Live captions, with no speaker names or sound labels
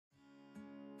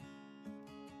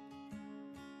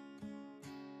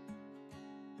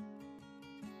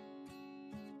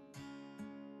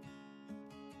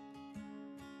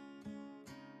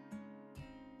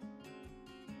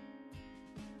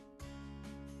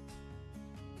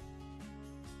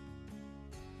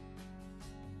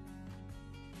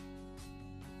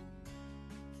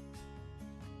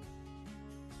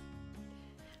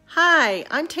Hi,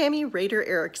 I'm Tammy Rader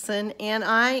Erickson, and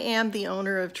I am the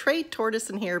owner of Tortoise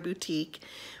and Hare Boutique,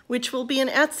 which will be an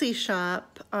Etsy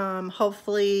shop,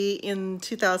 hopefully in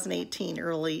 2018,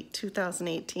 early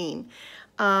 2018.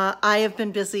 I have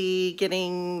been busy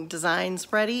getting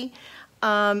designs ready.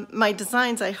 My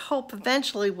designs, I hope,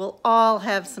 eventually will all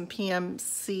have some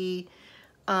PMC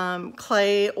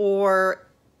clay, or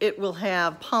it will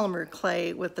have polymer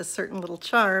clay with a certain little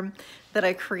charm that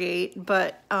I create,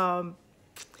 but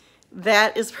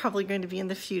that is probably going to be in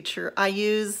the future. I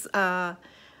use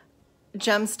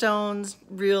gemstones,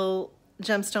 real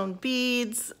gemstone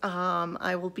beads.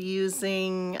 I will be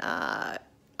using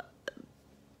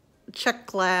check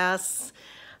glass,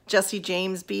 Jesse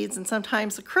James beads, and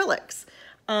sometimes acrylics.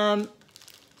 I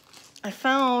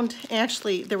found,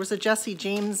 actually, there was a Jesse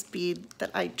James bead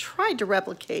that I tried to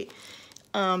replicate,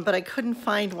 but I couldn't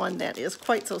find one that is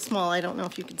quite so small. I don't know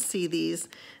if you can see these.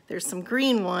 There's some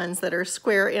green ones that are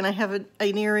square, and I have an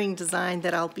earring design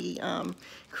that I'll be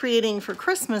creating for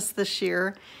Christmas this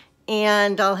year,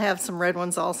 and I'll have some red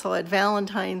ones also at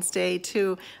Valentine's Day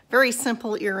too. Very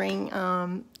simple earring,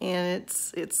 and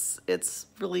it's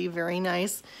really very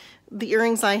nice. The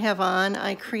earrings I have on,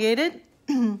 I created,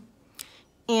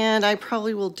 and I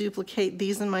probably will duplicate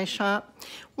these in my shop.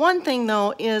 One thing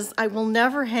though is I will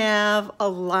never have a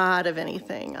lot of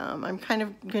anything. I'm kind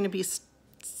of going to be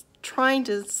trying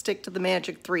to stick to the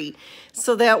magic 3,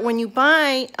 so that when you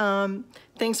buy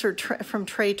things from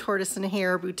Tortoise and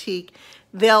Hare Boutique,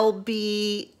 they'll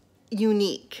be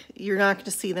unique. You're not going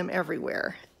to see them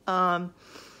everywhere.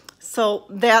 So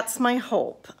that's my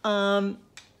hope.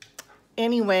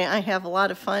 Anyway, I have a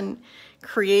lot of fun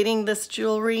creating this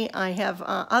jewelry. I have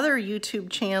other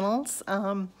YouTube channels.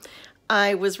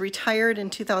 I was retired in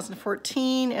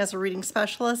 2014 as a reading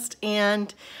specialist,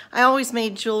 and I always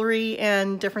made jewelry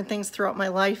and different things throughout my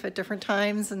life at different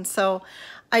times, and so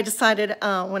I decided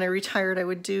when I retired I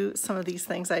would do some of these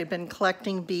things. I had been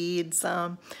collecting beads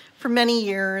for many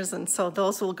years, and so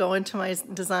those will go into my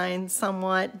design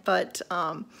somewhat, but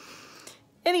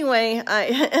anyway,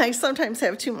 I sometimes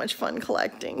have too much fun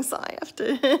collecting, so I have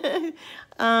to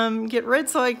get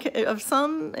rid of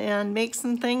some and make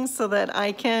some things so that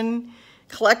I can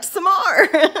collect some more.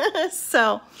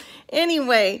 So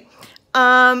anyway,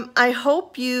 I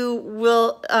hope you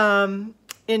will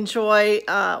enjoy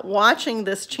watching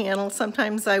this channel.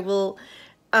 Sometimes I will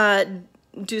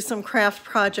do some craft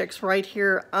projects right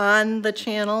here on the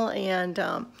channel,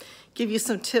 and give you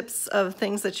some tips of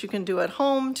things that you can do at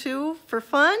home too for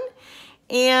fun,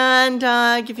 and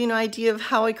give you an idea of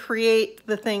how I create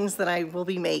the things that I will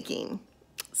be making.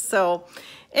 So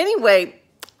anyway,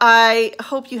 I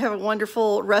hope you have a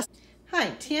wonderful rest.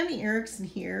 Hi, Tammy Erickson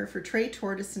here for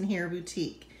Tortoise and Hare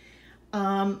Boutique.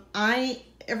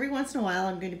 Every once in a while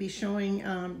I'm going to be showing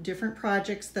different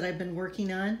projects that I've been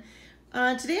working on.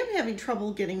 Today I'm having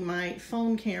trouble getting my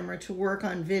phone camera to work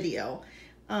on video.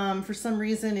 For some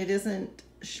reason it isn't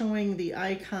showing the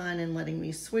icon and letting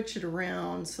me switch it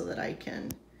around so that I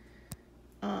can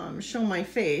show my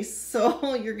face.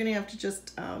 So you're gonna have to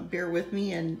just bear with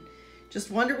me and just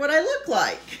wonder what I look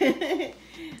like.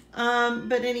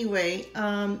 But anyway,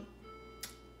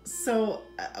 so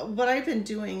what I've been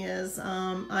doing is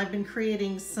I've been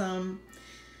creating some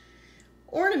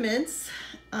ornaments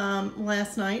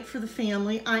last night for the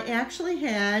family. I actually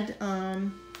had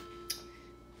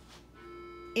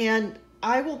and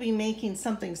I will be making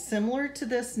something similar to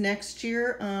this next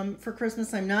year for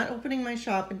Christmas. I'm not opening my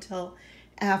shop until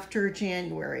after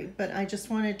January, but I just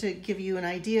wanted to give you an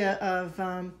idea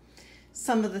of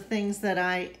some of the things that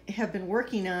I have been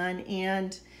working on.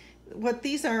 And what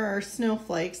these are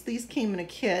snowflakes. These came in a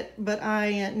kit, but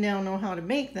I now know how to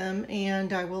make them,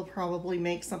 and I will probably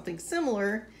make something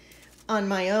similar on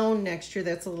my own next year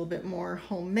that's a little bit more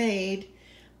homemade.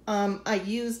 I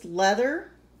used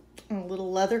leather, a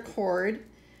little leather cord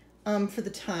for the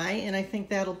tie, and I think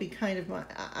that'll be kind of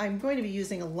I'm going to be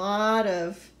using a lot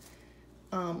of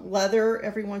leather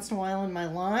every once in a while in my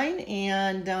line,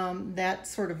 and that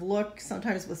sort of look,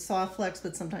 sometimes with soft flex,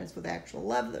 but sometimes with actual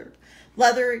leather,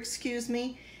 excuse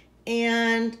me.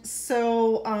 And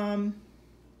so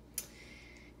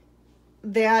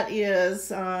that is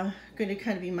going to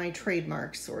kind of be my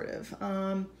trademark, sort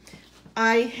of.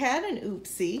 I had an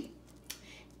oopsie,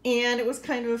 and it was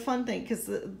kind of a fun thing because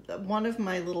one of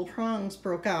my little prongs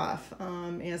broke off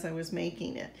as I was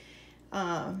making it.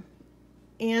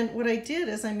 And what I did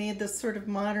is I made this sort of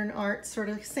modern art sort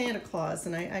of Santa Claus,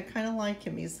 and I kind of like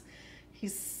him.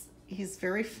 He's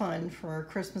very fun for our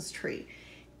Christmas tree.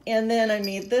 And then I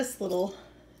made this little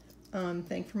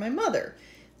thing for my mother.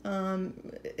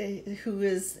 who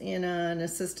is in an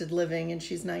assisted living, and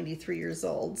she's 93 years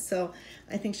old. So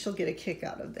I think she'll get a kick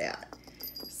out of that.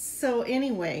 So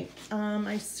anyway,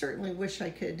 I certainly wish I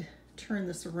could turn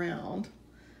this around,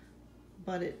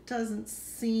 but it doesn't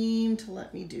seem to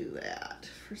let me do that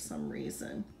for some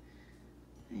reason.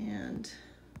 And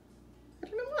I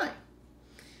don't know why.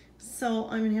 So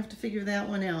I'm gonna have to figure that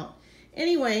one out.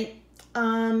 Anyway,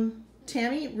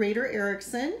 Tammy Rader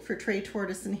Erickson for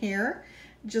Tortoise and Hare.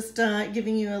 Just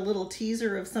giving you a little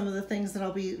teaser of some of the things that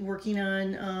I'll be working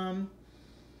on,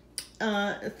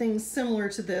 things similar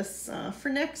to this for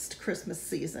next Christmas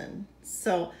season.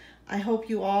 So I hope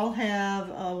you all have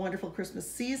a wonderful Christmas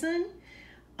season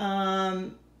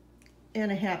and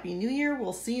a happy new year.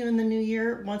 We'll see you in the new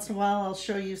year. Once in a while I'll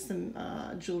show you some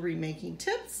jewelry making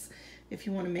tips if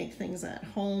you want to make things at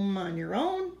home on your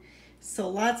own. So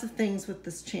lots of things with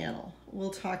this channel.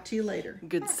 We'll talk to you later.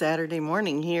 Good Saturday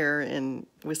morning here in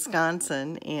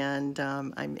Wisconsin, and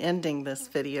I'm ending this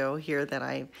video here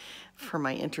for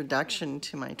my introduction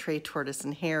to my Tortoise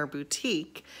and Hare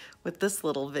boutique with this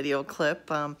little video clip.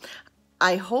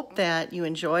 I hope that you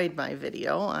enjoyed my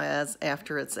video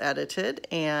after it's edited,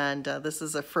 and this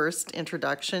is a first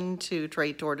introduction to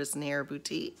Tortoise and Hare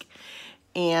boutique.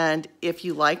 And if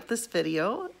you like this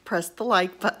video, press the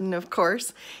like button, of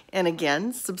course, and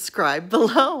again, subscribe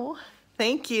below.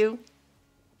 Thank you.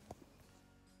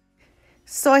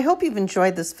 So I hope you've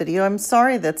enjoyed this video. I'm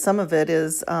sorry that some of it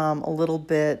is a little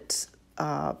bit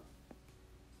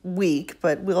weak,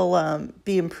 but we'll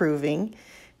be improving.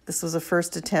 This was a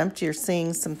first attempt. You're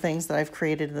seeing some things that I've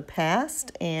created in the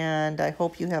past, and I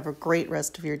hope you have a great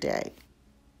rest of your day.